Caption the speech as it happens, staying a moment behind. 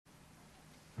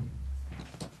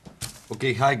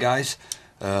Okay, hi guys.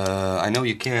 I know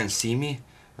you can't see me,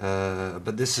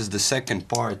 but this is the second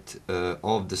part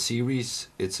of the series.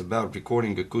 It's about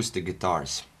recording acoustic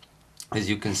guitars. As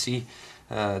you can see,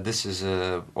 this is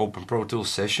an open Pro Tools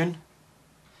session.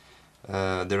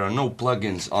 There are no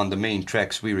plugins on the main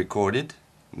tracks we recorded,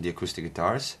 the acoustic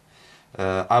guitars.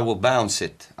 I will bounce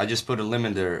it. I just put a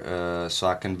limiter so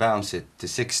I can bounce it to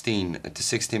 16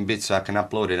 bits so I can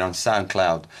upload it on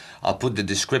SoundCloud. I'll put the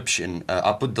description.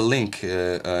 I'll put the link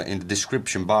in the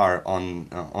description bar on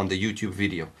the YouTube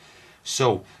video.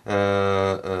 So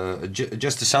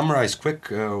just to summarize quick,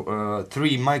 3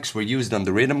 mics were used on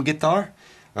the rhythm guitar.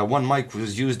 1 mic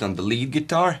was used on the lead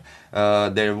guitar.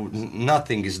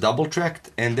 Nothing is double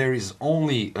tracked, and there is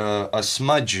only a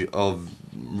smudge of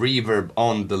reverb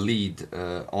on the lead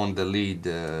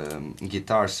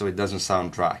guitar, so it doesn't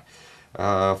sound dry.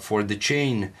 For the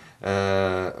chain,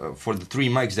 for the 3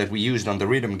 mics that we used on the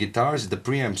rhythm guitars, the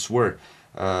preamps were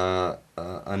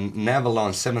an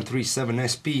Avalon 737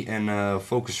 SP and a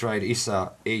Focusrite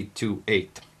ISA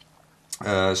 828.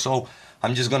 So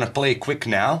I'm just gonna play quick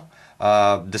now.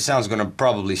 The sound's gonna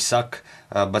probably suck,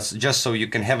 but just so you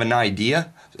can have an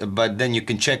idea, but then you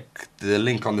can check the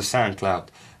link on the SoundCloud,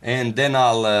 and then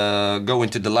I'll go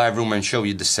into the live room and show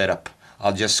you the setup.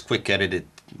 I'll just quick edit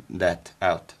that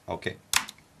out. Okay.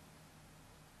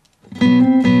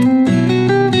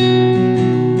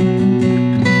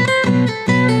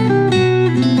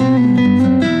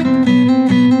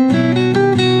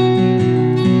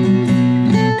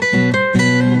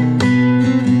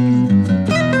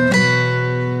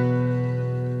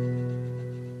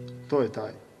 To je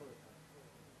taj.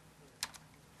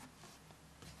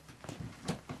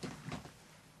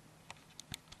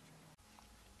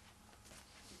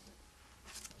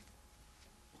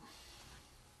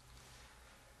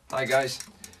 Hi guys,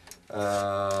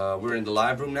 we're in the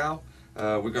live room now.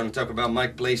 We're going to talk about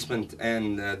mic placement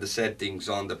and the settings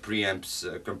on the preamps,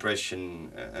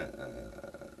 compression,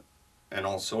 and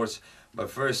all sorts. But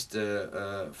first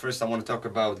I want to talk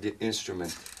about the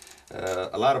instrument.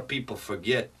 A lot of people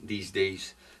forget these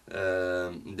days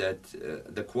that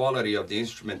the quality of the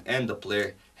instrument and the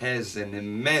player has an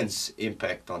immense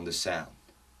impact on the sound.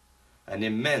 An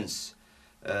immense.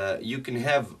 You can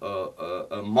have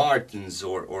Martins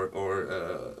or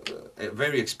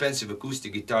very expensive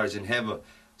acoustic guitars and have a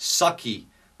sucky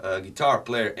guitar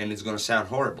player, and it's going to sound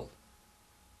horrible.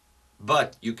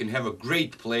 But you can have a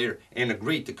great player and a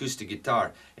great acoustic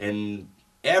guitar and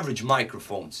average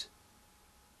microphones,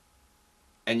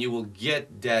 and you will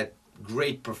get that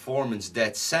great performance,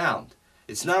 that sound.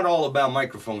 It's not all about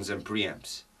microphones and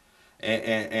preamps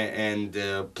and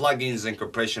plugins and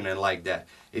compression and like that.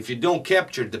 If you don't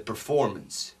capture the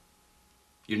performance,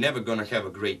 you're never gonna have a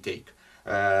great take.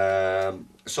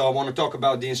 So I want to talk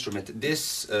about the instrument.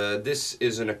 This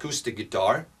is an acoustic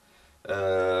guitar.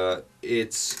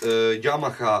 It's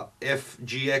Yamaha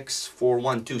FGX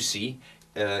 412C.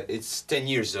 It's 10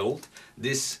 years old.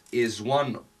 This is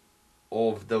one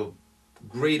of the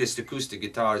greatest acoustic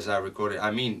guitars I recorded.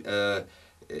 I mean,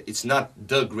 it's not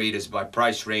the greatest by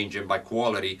price range and by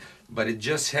quality, but it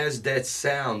just has that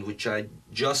sound which I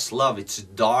just love. It's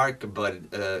dark, but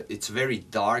it's very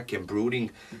dark and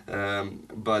brooding,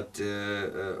 but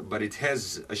it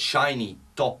has a shiny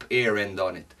top air end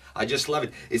on it. I just love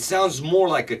it. It sounds more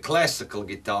like a classical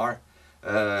guitar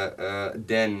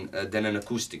than an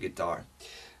acoustic guitar.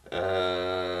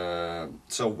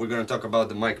 So we're going to talk about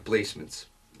the mic placements.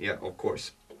 Yeah, of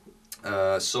course.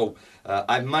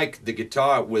 I've mic'd the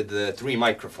guitar with 3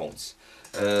 microphones.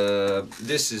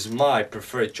 This is my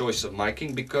preferred choice of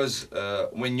miking because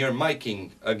when you're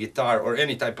miking a guitar or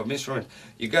any type of instrument,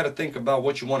 you got to think about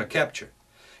what you want to capture.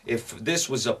 If this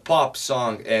was a pop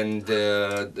song and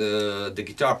the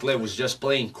guitar player was just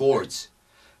playing chords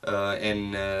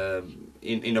in a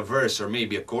verse or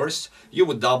maybe a chorus, you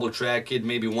would double track it,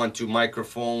 maybe 1-2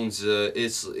 microphones.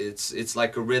 It's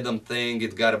like a rhythm thing.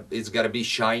 It's gotta be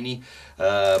shiny.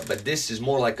 But this is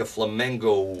more like a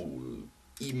flamenco,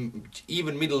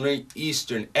 even Middle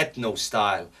Eastern ethno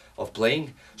style of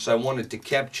playing. So I wanted to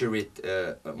capture it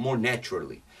more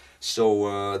naturally. So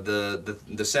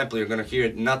the sample you're gonna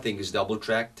hear, nothing is double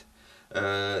tracked.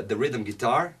 The rhythm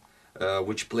guitar,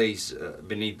 which plays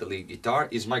beneath the lead guitar,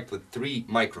 is mic'd with 3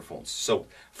 microphones. So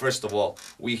first of all,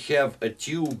 we have a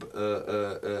tube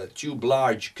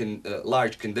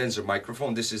large condenser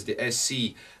microphone. This is the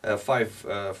SC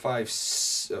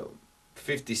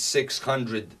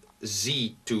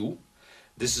 5600Z2.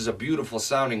 This is a beautiful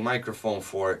sounding microphone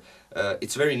for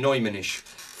it's very Neumannish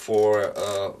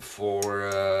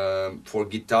for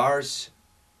guitars,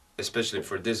 especially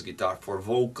for this guitar, for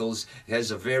vocals. It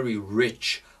has a very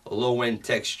rich, low-end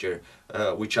texture,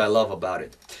 which I love about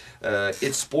it.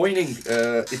 It's pointing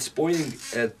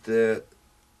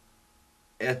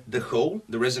at the hole,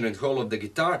 the resonant hole of the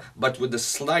guitar, but with a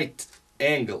slight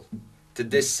angle to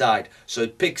this side, so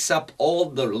it picks up all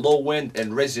the low-end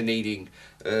and resonating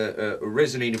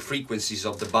frequencies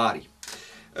of the body.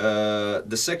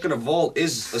 The second of all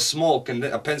is a small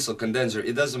pencil condenser.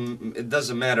 It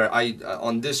doesn't matter.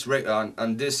 On this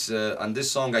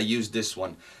song I use this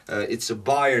one. It's a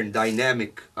Bayern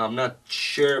Dynamic. I'm not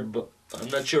sure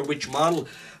which model,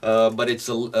 but it's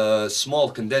a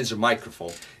small condenser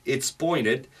microphone. It's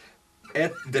pointed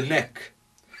at the neck,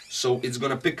 so it's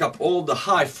gonna pick up all the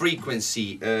high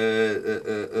frequency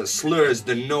slurs,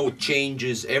 the note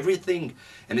changes, everything,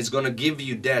 and it's gonna give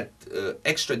you that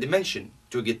extra dimension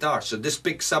to a guitar. So this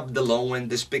picks up the low end,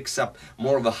 this picks up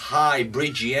more of a high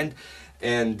bridgy end,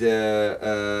 and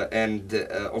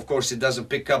of course it doesn't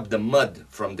pick up the mud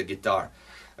from the guitar.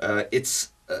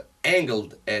 It's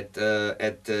angled at a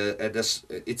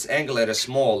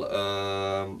small.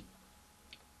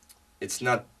 It's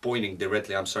not pointing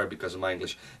directly. I'm sorry because of my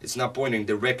English. It's not pointing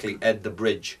directly at the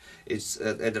bridge. It's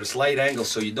at a slight angle,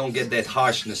 so you don't get that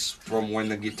harshness from when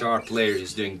the guitar player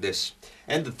is doing this.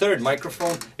 And the third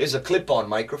microphone is a clip-on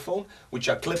microphone, which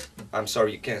I clipped. I'm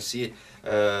sorry you can't see it.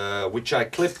 Which I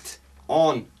clipped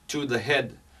on to the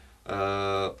head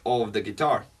of the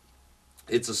guitar.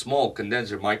 It's a small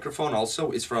condenser microphone. Also,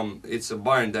 it's a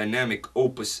Bayern Dynamic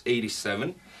Opus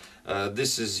 87.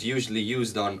 This is usually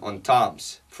used on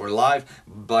toms for live,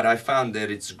 but I found that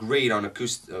it's great on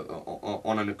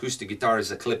an acoustic guitar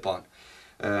as a clip-on.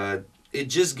 It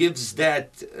just gives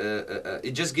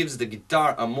the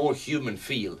guitar a more human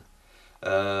feel.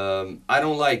 I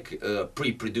don't like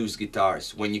pre-produced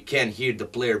guitars when you can't hear the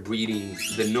player breathing,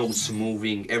 the notes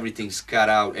moving, everything's cut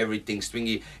out, everything's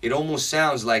stringy. It almost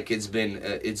sounds like it's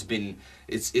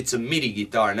a MIDI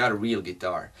guitar, not a real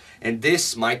guitar. And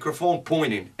this microphone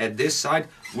pointing at this side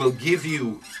will give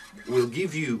you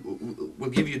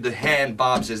the hand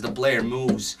bobs as the player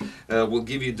moves, will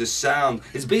give you the sound.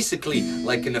 It's basically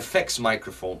like an effects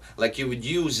microphone, like you would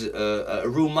use a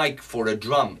room mic for a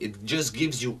drum. It just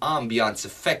gives you ambiance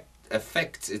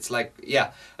effects. It's like,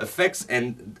 yeah, effects,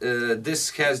 and this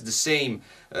has the same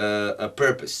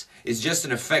purpose. It's just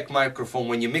an effect microphone.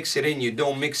 When you mix it in, you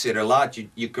don't mix it a lot.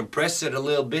 You compress it a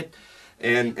little bit,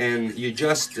 and you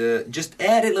just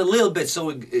add it a little bit,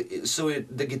 so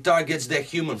the guitar gets that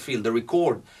human feel. The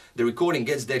recording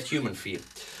gets that human feel.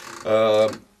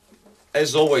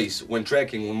 As always, when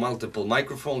tracking with multiple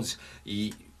microphones,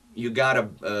 you gotta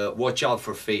watch out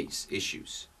for phase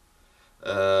issues.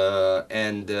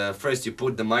 First you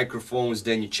put the microphones,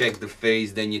 then you check the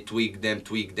phase, then you tweak them.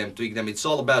 It's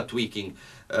all about tweaking.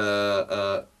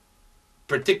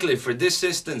 Particularly for this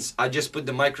instance, I just put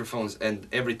the microphones and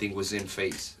everything was in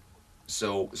phase.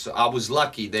 So I was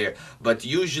lucky there. But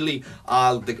usually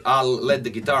I'll let the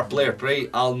guitar player play.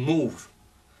 I'll move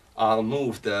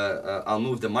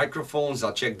the microphones.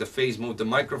 I'll check the phase, move the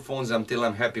microphones until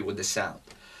I'm happy with the sound.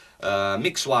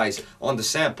 Mix-wise, on the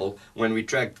sample, when we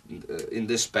tracked in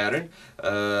this pattern,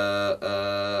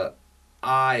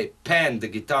 I panned the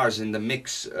guitars in the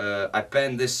mix. I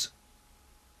panned this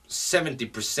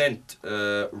 70%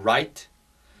 right,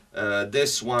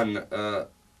 this one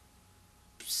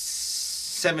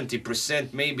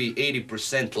 70%, maybe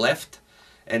 80% left,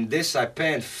 and this I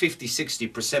panned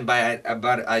 50-60%.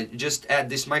 But I just add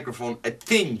this microphone a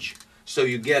tinge, so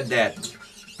you get that,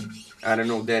 I don't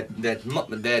know,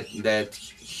 that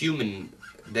human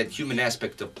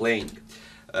aspect of playing.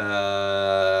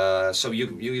 So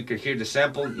you can hear the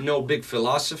sample. No big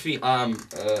philosophy. I'm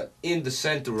in the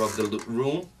center of the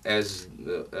room, as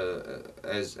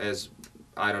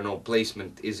I don't know,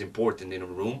 placement is important in a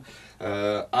room.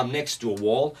 I'm next to a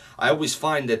wall. I always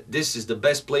find that this is the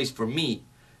best place for me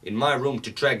in my room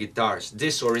to track guitars,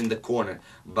 this or in the corner.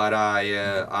 But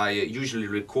I usually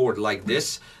record like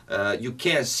this. You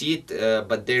can't see it,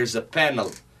 but there's a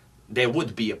panel. There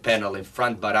would be a panel in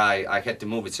front, but I had to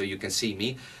move it so you can see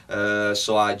me.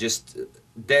 So I just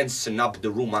densen up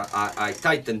the room. I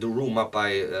tighten the room up.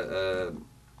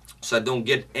 So I don't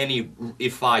get any,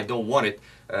 if I don't want it,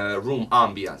 room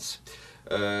ambience.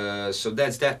 So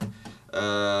that's that.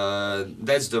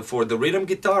 That's for the rhythm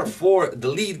guitar. For the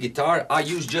lead guitar, I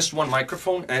use just one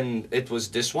microphone, and it was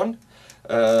this one.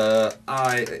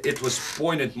 It was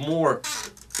pointed more.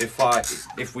 I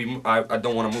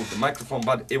don't want to move the microphone,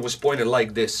 but it was pointed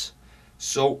like this.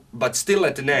 So, but still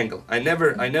at an angle. I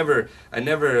never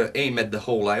aim at the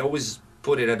hole. I always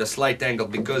put it at a slight angle,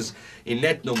 because in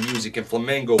ethno music and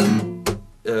flamenco,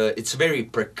 it's very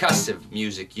percussive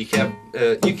music. You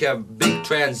have big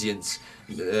transients,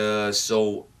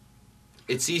 so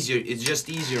it's easier. It's just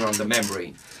easier on the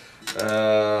memory,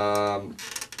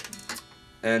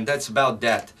 and that's about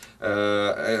that.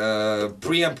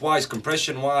 Preamp wise,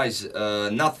 compression wise,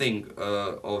 nothing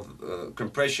of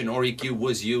compression or EQ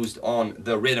was used on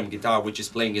the rhythm guitar, which is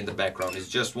playing in the background. It's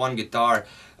just one guitar,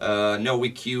 no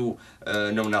EQ,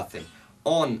 no nothing.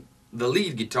 On the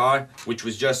lead guitar, which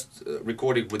was just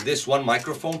recorded with this one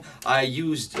microphone, I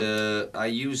used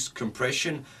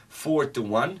compression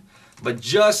 4:1, but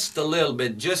just a little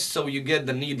bit, just so you get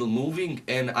the needle moving,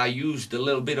 and I used a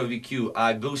little bit of EQ.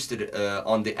 I boosted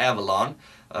on the Avalon.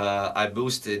 I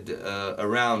boosted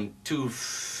around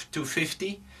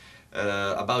 250,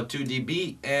 about 2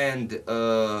 dB, and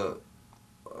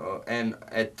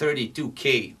at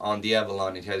 32K on the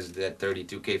Avalon, it has that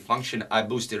 32K function. I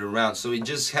boosted around, so it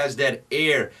just has that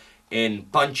air and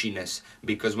punchiness,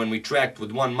 because when we tracked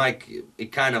with one mic,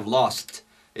 it kind of lost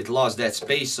that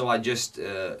space, so I just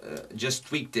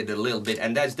tweaked it a little bit,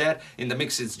 and that's that. In the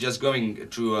mix, it's just going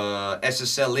through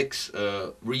SSLX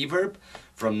reverb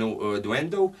from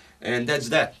Duendo, and that's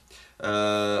that.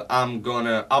 I'm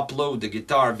gonna upload the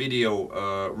guitar video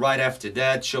right after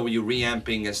that, show you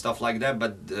reamping and stuff like that,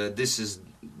 but this is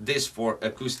for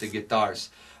acoustic guitars.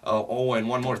 Oh, and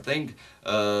one more thing,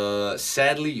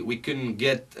 sadly we couldn't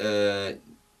get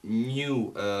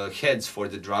new heads for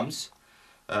the drums,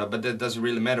 but that doesn't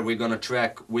really matter. We're gonna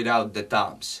track without the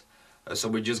toms, so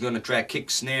we're just gonna track kick,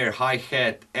 snare,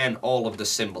 hi-hat, and all of the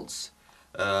cymbals.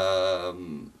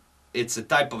 It's a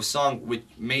type of song which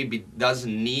maybe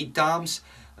doesn't need toms,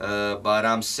 but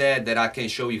I'm sad that I can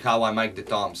show you how I mic the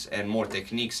toms and more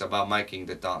techniques about miking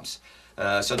the toms.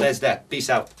 So that's that. Peace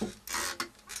out.